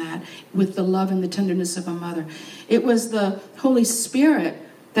ask him that with the love and the tenderness of a mother. It was the Holy Spirit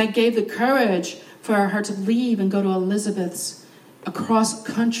that gave the courage for her to leave and go to Elizabeth's across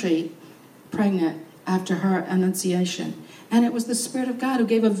country pregnant after her annunciation. And it was the Spirit of God who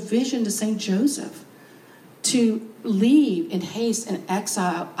gave a vision to St. Joseph to leave in haste and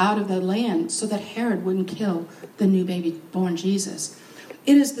exile out of the land so that Herod wouldn't kill the new baby born Jesus.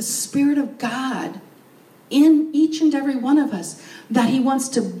 It is the Spirit of God in each and every one of us that he wants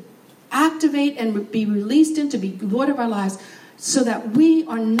to activate and be released in to be Lord of our lives so that we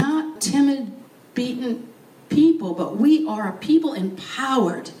are not timid, beaten people, but we are a people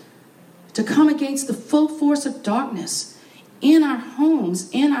empowered to come against the full force of darkness in our homes,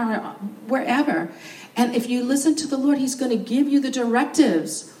 in our wherever. And if you listen to the Lord, he's going to give you the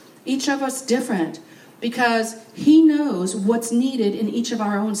directives, each of us different, because he knows what's needed in each of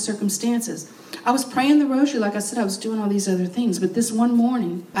our own circumstances. I was praying the rosary, like I said, I was doing all these other things, but this one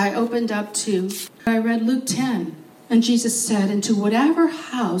morning I read Luke 10, and Jesus said, "Into whatever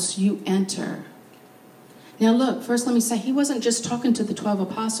house you enter." Now look, first let me say, he wasn't just talking to the 12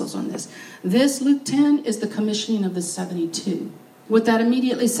 apostles on this. This, Luke 10, is the commissioning of the 72. What that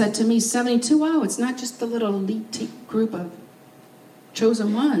immediately said to me, 72, wow, it's not just the little elite group of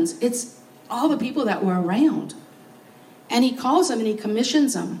chosen ones. It's all the people that were around. And he calls them and he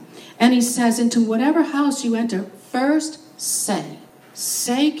commissions them. And he says, into whatever house you enter, first say.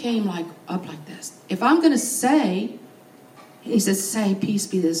 Say came up like this. If I'm going to say, he says, say, peace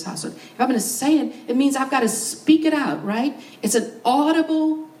be to this household. If I'm going to say it, it means I've got to speak it out, right? It's an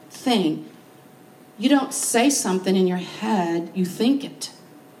audible thing. You don't say something in your head, you think it.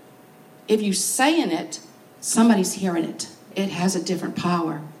 If you're saying it, somebody's hearing it. It has a different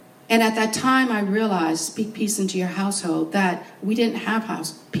power. And at that time, I realized, speak peace into your household, that we didn't have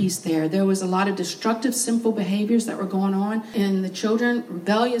peace there. There was a lot of destructive, sinful behaviors that were going on in the children,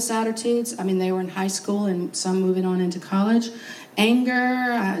 rebellious attitudes. I mean, they were in high school and some moving on into college. Anger,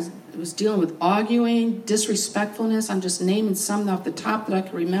 I was dealing with arguing, disrespectfulness. I'm just naming some off the top that I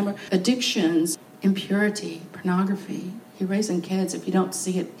can remember. Addictions, impurity, pornography. You're raising kids. If you don't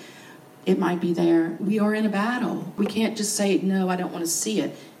see it, it might be there. We are in a battle. We can't just say, no, I don't want to see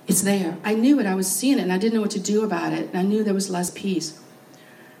it. It's there. I knew it. I was seeing it, and I didn't know what to do about it. And I knew there was less peace.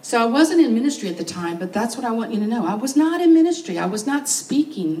 So I wasn't in ministry at the time, but that's what I want you to know. I was not in ministry. I was not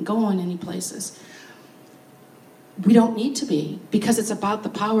speaking, going any places. We don't need to be, because it's about the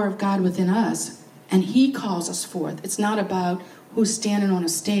power of God within us, and he calls us forth. It's not about who's standing on a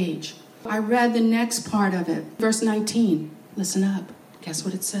stage. I read the next part of it, verse 19. Listen up. Guess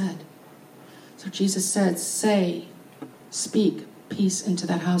what it said? So Jesus said, say, speak peace into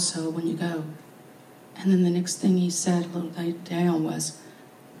that household when you go. And then the next thing he said a little down was,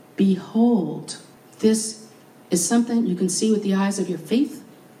 behold, this is something you can see with the eyes of your faith.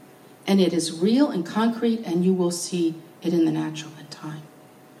 And it is real and concrete, and you will see it in the natural in time.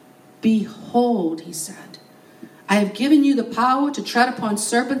 Behold, he said, I have given you the power to tread upon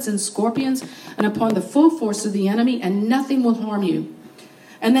serpents and scorpions and upon the full force of the enemy, and nothing will harm you.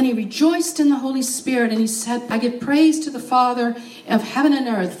 And then he rejoiced in the Holy Spirit, and he said, I give praise to the Father of heaven and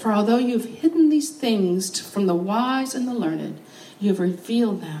earth, for although you have hidden these things from the wise and the learned, you have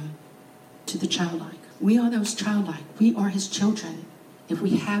revealed them to the childlike. We are those childlike. We are his children. If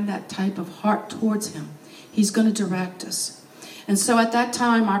we have that type of heart towards him, he's going to direct us. And so at that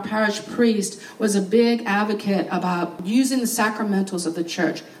time, our parish priest was a big advocate about using the sacramentals of the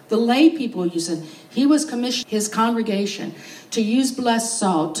church. The lay people use it. He was commissioned his congregation to use blessed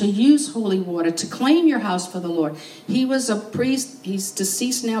salt, to use holy water, to clean your house for the Lord. He was a priest. He's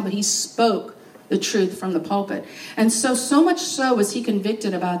deceased now, but he spoke the truth from the pulpit. And so much so was he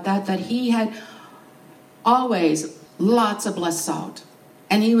convicted about that he had always lots of blessed salt.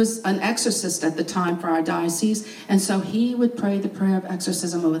 And he was an exorcist at the time for our diocese. And so he would pray the prayer of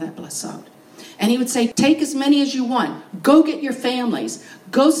exorcism over that blessed salt. And he would say, take as many as you want. Go get your families.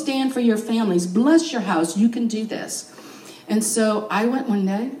 Go stand for your families. Bless your house. You can do this. And so I went one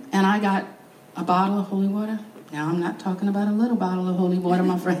day and I got a bottle of holy water. Now I'm not talking about a little bottle of holy water,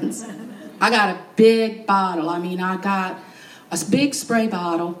 my friends. I got a big bottle. I got a big spray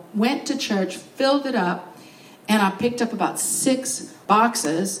bottle, went to church, filled it up, and I picked up about 6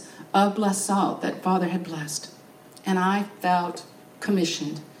 boxes of blessed salt that Father had blessed. And I felt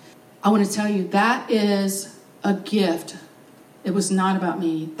commissioned. I want to tell you, that is a gift. It was not about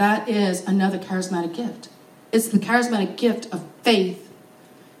me. That is another charismatic gift. It's the charismatic gift of faith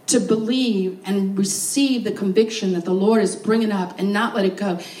to believe and receive the conviction that the Lord is bringing up and not let it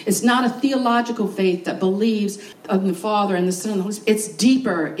go. It's not a theological faith that believes of the Father and the Son and the Holy Spirit. It's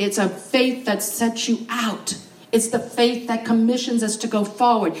deeper. It's a faith that sets you out. It's the faith that commissions us to go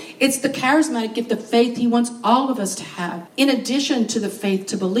forward. It's the charismatic gift of faith he wants all of us to have. In addition to the faith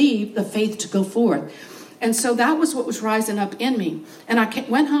to believe, the faith to go forth. And so that was what was rising up in me. And I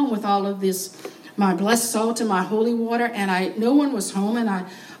went home with all of this, my blessed salt and my holy water, and no one was home, and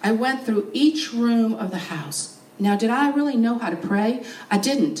I went through each room of the house. Now, did I really know how to pray? I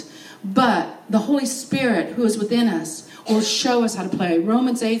didn't. But the Holy Spirit who is within us will show us how to pray.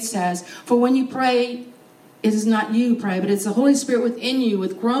 Romans 8 says, for when you pray, it is not you pray, but it's the Holy Spirit within you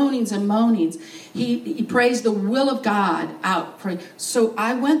with groanings and moanings. He prays the will of God out. So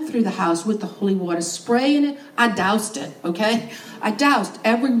I went through the house with the holy water, spraying it. I doused it, okay? I doused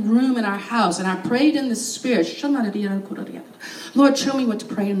every room in our house, and I prayed in the Spirit. Lord, show me what to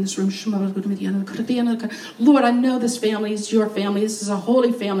pray in this room. Lord, I know this family is your family. This is a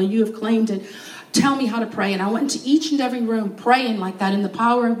holy family. You have claimed it. Tell me how to pray. And I went into each and every room praying like that in the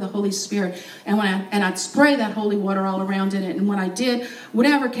power of the Holy Spirit. And I'd spray that holy water all around in it. And when I did,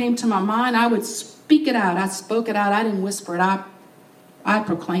 whatever came to my mind, I would speak it out. I spoke it out. I didn't whisper it. I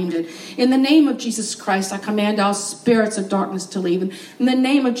proclaimed it. In the name of Jesus Christ, I command all spirits of darkness to leave. In the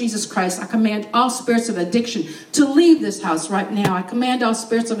name of Jesus Christ, I command all spirits of addiction to leave this house right now. I command all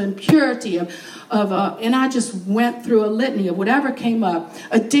spirits of impurity, and I just went through a litany of whatever came up.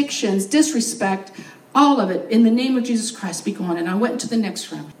 Addictions, disrespect, all of it. In the name of Jesus Christ, be gone. And I went into the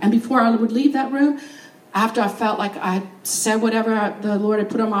next room. And before I would leave that room, after I felt like I said whatever the Lord had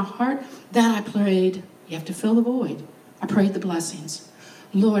put on my heart, then I prayed, you have to fill the void. I prayed the blessings.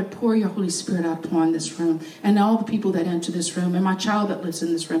 Lord, pour your Holy Spirit out upon this room and all the people that enter this room and my child that lives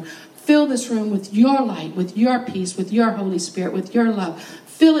in this room. Fill this room with your light, with your peace, with your Holy Spirit, with your love.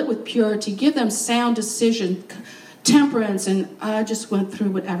 Fill it with purity. Give them sound decision, temperance, and I just went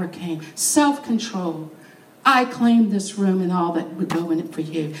through whatever came. Self-control. I claimed this room and all that would go in it for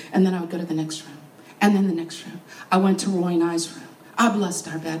you. And then I would go to the next room. And then the next room. I went to Roy and I's room. I blessed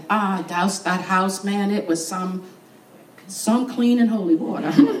our bed. I doused that house, man. It was some clean and holy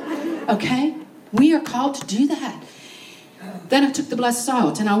water. Okay? We are called to do that. Then I took the blessed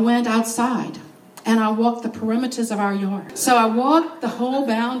salt and I went outside and I walked the perimeters of our yard. So I walked the whole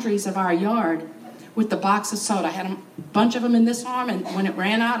boundaries of our yard with the box of salt. I had a bunch of them in this arm, and when it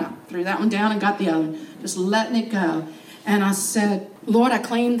ran out, I threw that one down and got the other one, just letting it go. And I said, Lord, I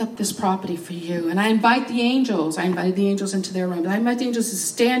claim this property for you. And I invite the angels. I invited the angels into their room. I invite the angels to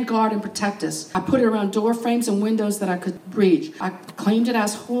stand guard and protect us. I put it around door frames and windows that I could reach. I claimed it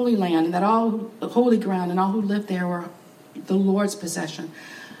as holy land, and that all holy ground and all who lived there were the Lord's possession.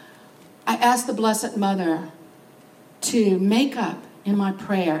 I asked the Blessed Mother to make up in my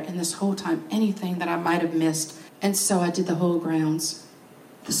prayer in this whole time anything that I might have missed. And so I did the whole grounds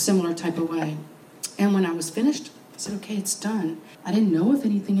the similar type of way. And when I was finished, I said, okay, it's done. I didn't know if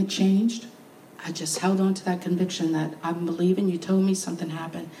anything had changed. I just held on to that conviction that I'm believing you told me something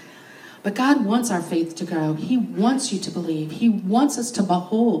happened. But God wants our faith to grow. He wants you to believe. He wants us to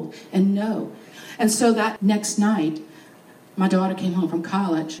behold and know. And so that next night, my daughter came home from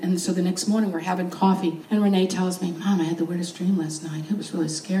college. And so the next morning we're having coffee. And Renee tells me, Mom, I had the weirdest dream last night. It was really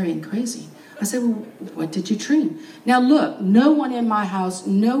scary and crazy. I said, well, what did you dream? Now look, no one in my house,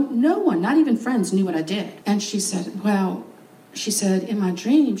 no one, not even friends, knew what I did. And she said, in my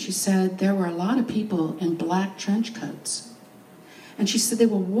dream, she said, there were a lot of people in black trench coats. And she said they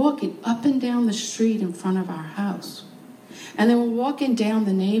were walking up and down the street in front of our house. And they were walking down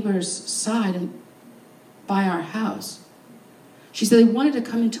the neighbor's side and by our house. She said they wanted to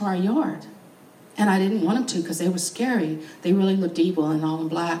come into our yard. And I didn't want them to because they were scary. They really looked evil and all in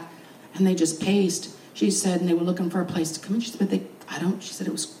black. And they just paced. She said, and they were looking for a place to come in. She said, they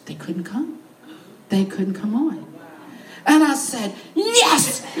couldn't come. They couldn't come on. And I said,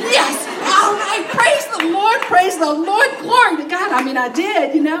 yes, all right, praise the Lord, glory to God. I mean, I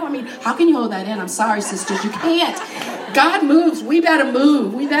did, how can you hold that in? I'm sorry, sisters, you can't. God moves, we better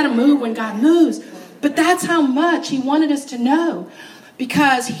move when God moves. But that's how much he wanted us to know,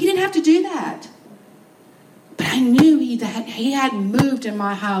 because he didn't have to do that. But I knew that he had moved and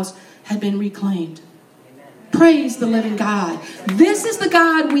my house had been reclaimed. Praise the living God. This is the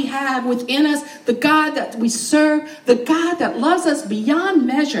God we have within us, the God that we serve, the God that loves us beyond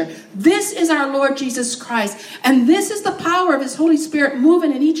measure. This is our Lord Jesus Christ. And this is the power of his Holy Spirit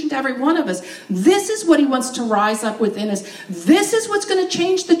moving in each and every one of us. This is what he wants to rise up within us. This is what's going to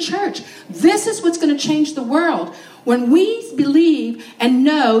change the church. This is what's going to change the world. When we believe and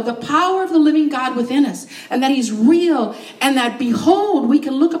know the power of the living God within us, and that he's real, and that, behold, we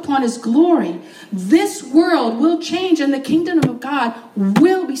can look upon his glory, this world will change and the kingdom of God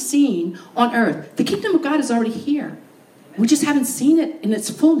will be seen on earth. The kingdom of God is already here. We just haven't seen it in its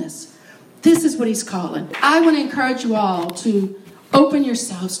fullness. This is what he's calling. I want to encourage you all to open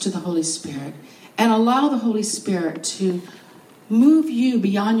yourselves to the Holy Spirit and allow the Holy Spirit to move you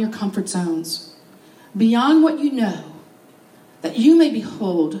beyond your comfort zones, beyond what you know, that you may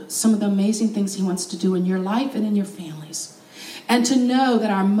behold some of the amazing things he wants to do in your life and in your families. And to know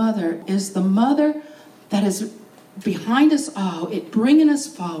that our mother is the mother that is behind us all, it bringing us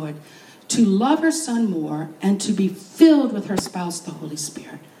forward to love her son more and to be filled with her spouse, the Holy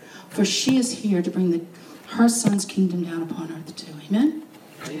Spirit. For she is here to bring her son's kingdom down upon earth too. Amen?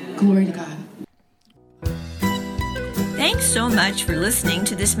 Glory to God. Thanks so much for listening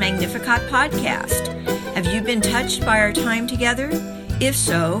to this Magnificat podcast. Have you been touched by our time together? If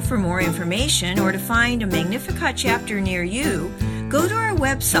so, for more information or to find a Magnificat chapter near you, go to our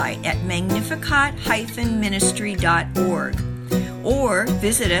website at magnificat-ministry.org or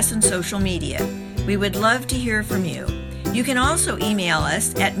visit us on social media. We would love to hear from you. You can also email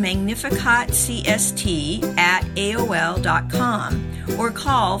us at magnificatcst@aol.com or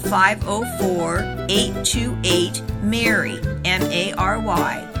call 504-828-MARY,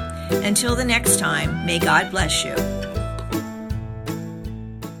 M-A-R-Y. Until the next time, may God bless you.